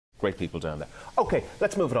Great people down there. OK,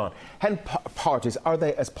 let's move it on. Hen parties, are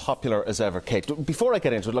they as popular as ever, Kate? Before I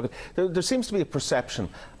get into it, look, there seems to be a perception,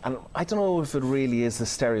 and I don't know if it really is the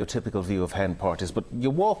stereotypical view of hen parties, but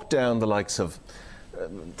you walk down the likes of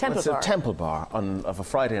Temple Bar of a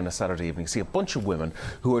Friday and a Saturday evening, see a bunch of women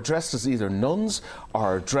who are dressed as either nuns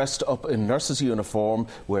or dressed up in nurses' uniform,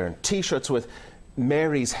 wearing T-shirts with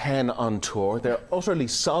Mary's hen on tour. They're utterly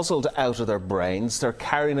sozzled out of their brains. They're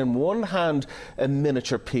carrying in one hand a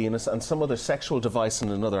miniature penis and some other sexual device in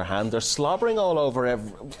another hand. They're slobbering all over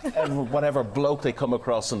whatever bloke they come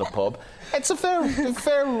across in the pub. It's a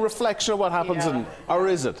fair reflection of what happens, or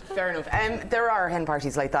is it? Fair enough. There are hen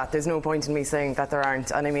parties like that. There's no point in me saying that there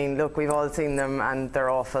aren't. And I mean, look, we've all seen them and they're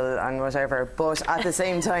awful and whatever. But at the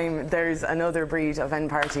same time, there's another breed of hen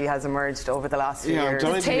party has emerged over the last few years.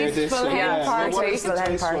 The tasteful hen party.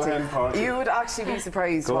 Hen party. You would actually be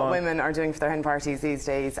surprised what women are doing for their hen parties these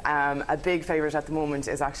days. A big favourite at the moment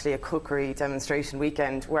is actually a cookery demonstration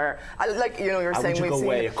weekend where, like, you know, you're saying we've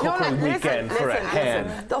seen a cookery weekend for a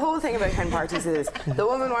hen. The whole thing about hen parties is the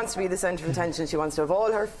woman wants to be the centre of attention. She wants to have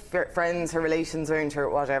all her friends, her relations around her,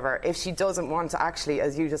 whatever. If she doesn't want to actually,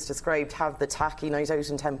 as you just described, have the tacky night out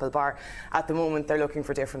in Temple Bar, at the moment they're looking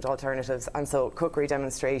for different alternatives. And so cookery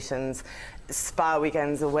demonstrations, spa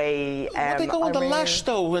weekends away. They go on the lash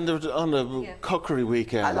though when they're on a cookery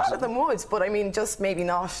weekend. A lot of them would, but I mean, just maybe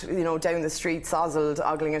not, you know, down the street, sozzled,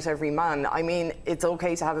 ogling at every man. I mean, it's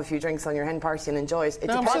okay to have a few drinks on your hen party and enjoy it. It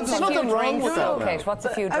depends. There's nothing wrong with that. Okay, what's a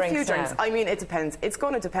few drinks? A few drinks. I mean, it depends. It's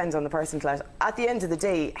going to depend on the person. At the end of the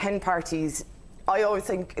day, hen parties, I always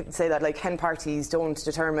say that, like, hen parties don't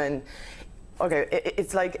determine. Okay,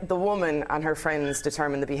 it's like the woman and her friends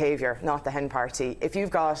determine the behaviour, not the hen party. If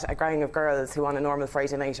you've got a gang of girls who on a normal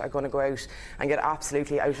Friday night are going to go out and get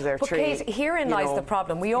absolutely out of their tree... But Kate, herein lies the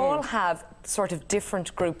problem. We all have sort of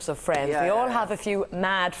different groups of friends. We all have a few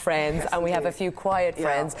mad friends and we have a few quiet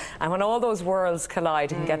friends. And when all those worlds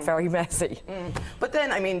collide, it can get very messy. But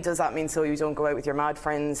then, I mean, does that mean so you don't go out with your mad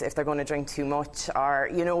friends if they're going to drink too much? Or,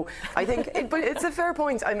 you know, I think... but it's a fair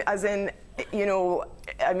point. As in, you know,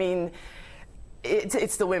 I mean...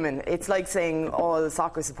 It's the women. It's like saying all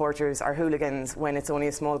soccer supporters are hooligans when it's only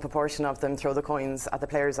a small proportion of them throw the coins at the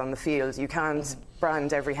players on the field. You can't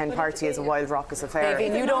brand every hen party as a wild raucous affair.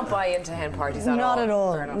 Davy, you don't buy into hen parties at all? Not at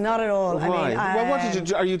all. Not at all. Why? I mean, well, what did you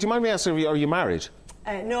do? Do you mind me asking? Are you married?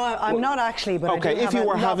 No, I'm not actually. But okay, if you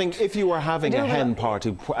were having a hen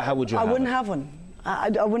party, how would you? I wouldn't have one. I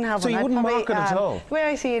wouldn't have one. So you wouldn't market at all? The way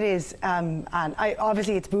I see it is, and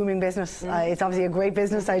obviously it's booming business. It's obviously a great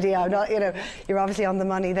business idea. I'm not, you know, you're obviously on the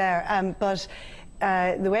money there. But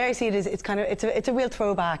the way I see it is, it's a real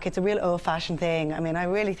throwback. It's a real old-fashioned thing. I mean, I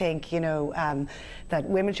really think, you know, that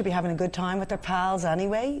women should be having a good time with their pals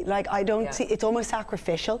anyway. Like, I don't see. It's almost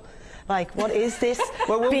sacrificial. Like, what is this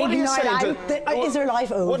big night out? Is their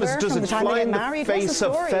life over from the time they get married? Does it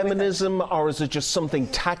fly in the face of feminism, or is it just something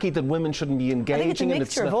tacky that women shouldn't be engaging in? I think it's a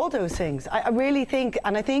mixture of all those things. I really think,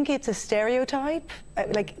 and I think it's a stereotype.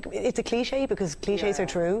 Like, it's a cliche because cliches are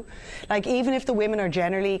true. Like, even if the women are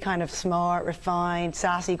generally kind of smart, refined,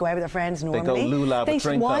 sassy, go out with their friends normally, they go lula,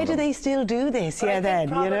 drink why do they still do this? But then,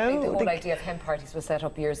 you know, the whole idea of hen parties was set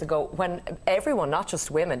up years ago when everyone, not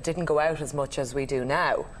just women, didn't go out as much as we do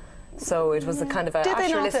now. So it was a kind of a... Did they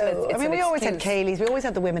not, though? I mean, we always had Kayleys. We always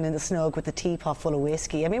had the women in the snug with the teapot full of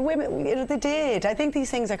whiskey. I mean, women, you know, they did. I think these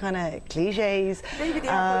things are kind of cliches. Maybe they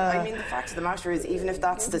are, but I mean, the fact of the matter is, even if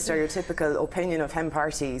that's the stereotypical opinion of hen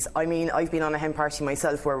parties, I mean, I've been on a hen party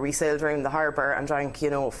myself where we sailed around the harbour and drank, you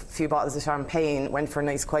know, a few bottles of champagne, went for a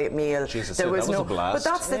nice quiet meal. Jesus, that was a blast. But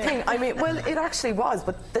that's the thing. I mean, well, it actually was.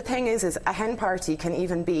 But the thing is a hen party can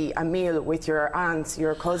even be a meal with your aunts,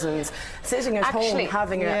 your cousins, sitting at home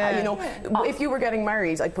having a, you know, if you were getting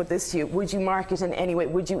married, I'd put this to you, would you market in any way?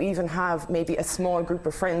 Would you even have maybe a small group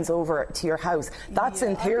of friends over to your house? That's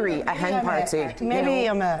in theory a hen party. Maybe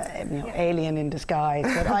I'm a alien in disguise,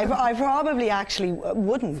 but I probably actually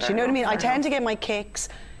wouldn't. You know what I mean? I tend to get my kicks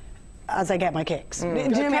as I get my kicks. Do you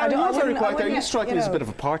know what I mean? Are you striking as a bit of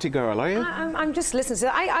a party girl, are you? I'm just listening to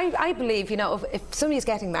that. I believe, you know, if somebody's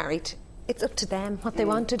getting married, it's up to them what they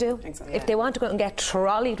want to do. If they want to go out and get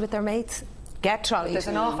trolleyed with their mates, get trolleyed. There's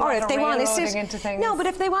an awful or if they want to sit into things. No, but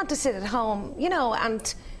if they want to sit at home, you know,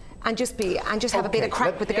 and just have a bit of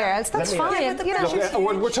crack with the girls, that's fine. You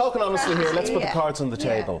know. We're talking honestly here. Let's put the cards on the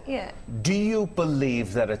table. Do you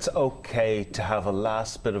believe that it's okay to have a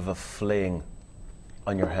last bit of a fling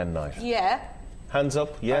on your hen night? Yeah. Hands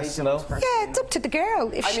up, yes, no? Yeah, it's up to the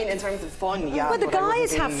girl. I mean, in terms of fun, yeah. Well, the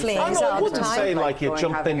guys have flings all the time. I wouldn't say like you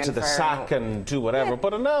jump into the sack and do whatever,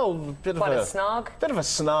 but no, a bit of a snog? Bit of a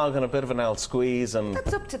snog and a bit of an old squeeze and...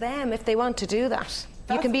 That's up to them if they want to do that.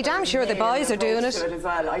 You can be damn sure the boys are doing it. As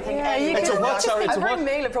well. I think It's a very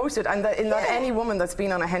male approach to it, and that any woman that's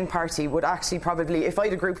been on a hen party would actually probably, if I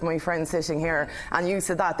had a group of my friends sitting here and you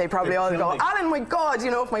said that, they probably all go, Alan, my God,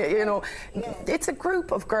 it's a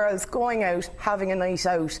group of girls going out, having a night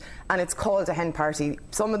out, and it's called a hen party.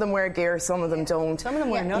 Some of them wear gear, some of them don't. Some of them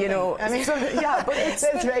wear nothing. But it's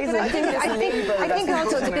crazy. I think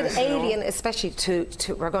also it's a bit alien, especially to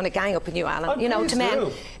we're going to gang up on you, Alan, to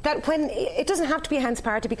men, that when it doesn't have to be a hen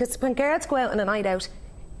party, because when girls go out on a night out,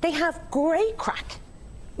 they have great crack.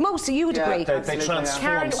 Most of you would agree. They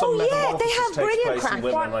transform. They have brilliant crack.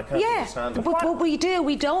 But we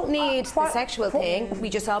don't need the sexual thing. We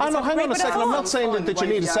just obviously. Hang on a second. I'm not saying that you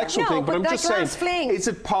need a sexual thing, but I'm just saying, is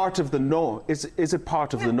it part of the norm? Is it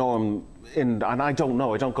part of the norm? And I don't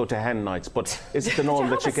know. I don't go to hen nights, but is it the norm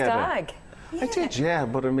that you get it? I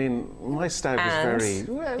did, but I mean, my stag was very.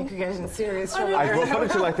 Well, you could get in serious trouble. I will put it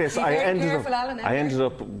to you like this: I ended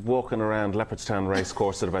up walking around Leopardstown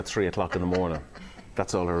Racecourse at about 3 o'clock in the morning.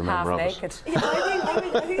 That's all I remember of it. Half naked.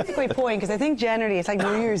 I think it's a great point, because I think generally it's like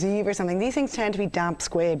New Year's Eve or something. These things tend to be damp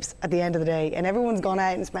squibs at the end of the day, and everyone's gone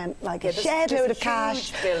out and spent like a shed load of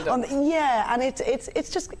cash. And it's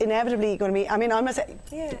just inevitably going to be. I mean, I'm not saying.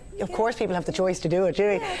 Of course, people have the choice to do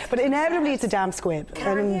it, but inevitably it's a damp squib,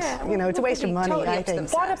 and it's a waste of money. Totally I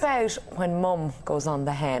think. What about when mum goes on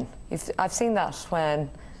the hen? I've seen that when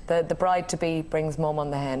the bride to be brings mum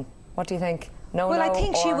on the hen. What do you think? I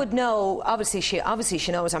think she would know. Obviously,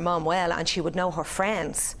 she knows her mum well, and she would know her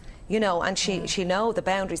friends. And she know the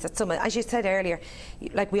boundaries that some. As you said earlier,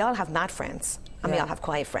 like we all have mad friends, and we all have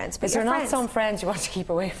quiet friends. But is there not some friends you want to keep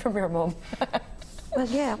away from your mum? Well,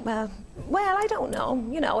 I don't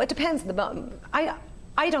know. It depends on the mum.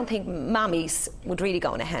 I don't think mammies would really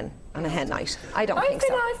go on a hen night. I don't think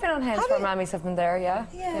so. I've been on hens where mammies have been there,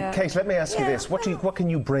 yeah. Kate, let me ask you this. What can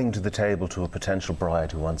you bring to the table to a potential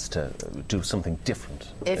bride who wants to do something different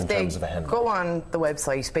in terms of a hen night? If they go on the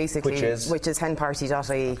website, basically, which is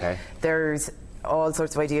henparty.ie, there's all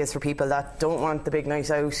sorts of ideas for people that don't want the big night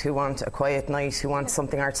out, who want a quiet night, who want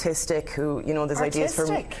something artistic, there's ideas for.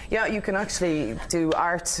 You can actually do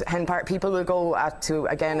art. People will go to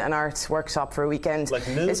an art workshop for a weekend. Like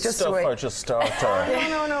nude stuff or just art?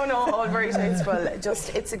 No, all very tasteful. It's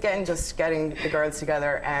just getting the girls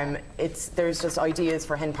together. There's just ideas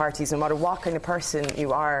for hen parties, no matter what kind of person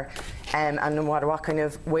you are, and no matter what kind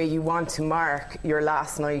of way you want to mark your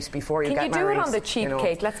last night before you get married. Can you do it on the cheap,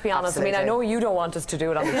 Kate? Let's be honest. Absolutely. I mean, I know you don't want us to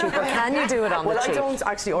do it on the cheap, but can you do it on the cheap? Well, I don't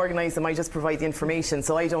actually organise them. I just provide the information,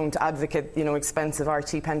 so I don't advocate, expensive or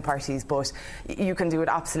cheap hen parties. But you can do it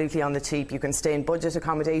absolutely on the cheap. You can stay in budget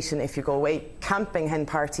accommodation if you go away. Camping hen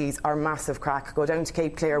parties are massive crack. Go down to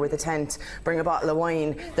Cape Clear with a tent, bring a bottle of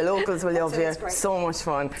wine. The locals will love you. So much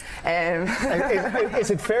fun.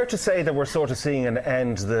 Is it fair to say that we're sort of seeing an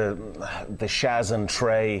end the Shaz and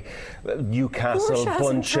Trey Newcastle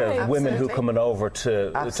bunch of women who are coming over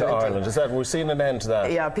to Ireland? Is that we're seeing an end to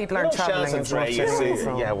that? Yeah, people aren't travelling as much.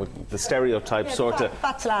 With the stereotype sort of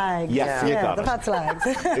fat slags. The fat slags.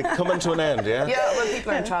 It's coming to an end, yeah. Yeah, well,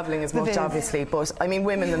 people aren't travelling as much, obviously, but I mean,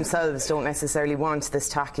 women themselves don't necessarily want this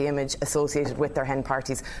tacky image associated with their hen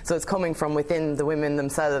parties. So it's coming from within the women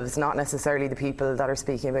themselves, not necessarily the people that are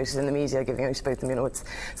speaking about it in the media, giving out about them.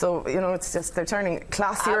 It's just they're turning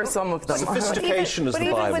classier. Some of them. Sophistication is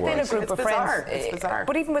the byword. It's bizarre.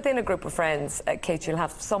 But even within a group of friends, Kate, you'll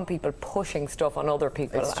have some people pushing stuff on other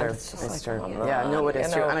people. It's true. It's true. Yeah, no, it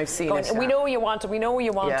is true. And I've seen it. We know you want it. We know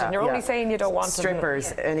you want it. And you're only saying you don't want it.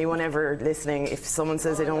 Strippers. Anyone ever listening? If someone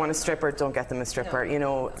says they don't want a stripper, don't get them a stripper.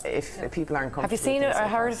 If people aren't comfortable. Have you seen it or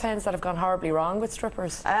heard of hens that have gone horribly wrong with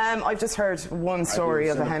strippers? I've just heard one story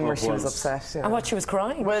of a hen where she was upset. And what, she was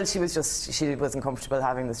crying? Well, she wasn't comfortable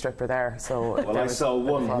having the stripper there. So I saw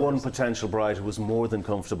one potential bride who was more than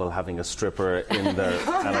comfortable having a stripper in there,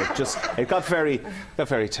 and it got very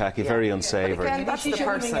tacky, very unsavoury. That's the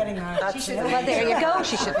person. Well, there you go.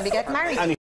 She shouldn't be getting married.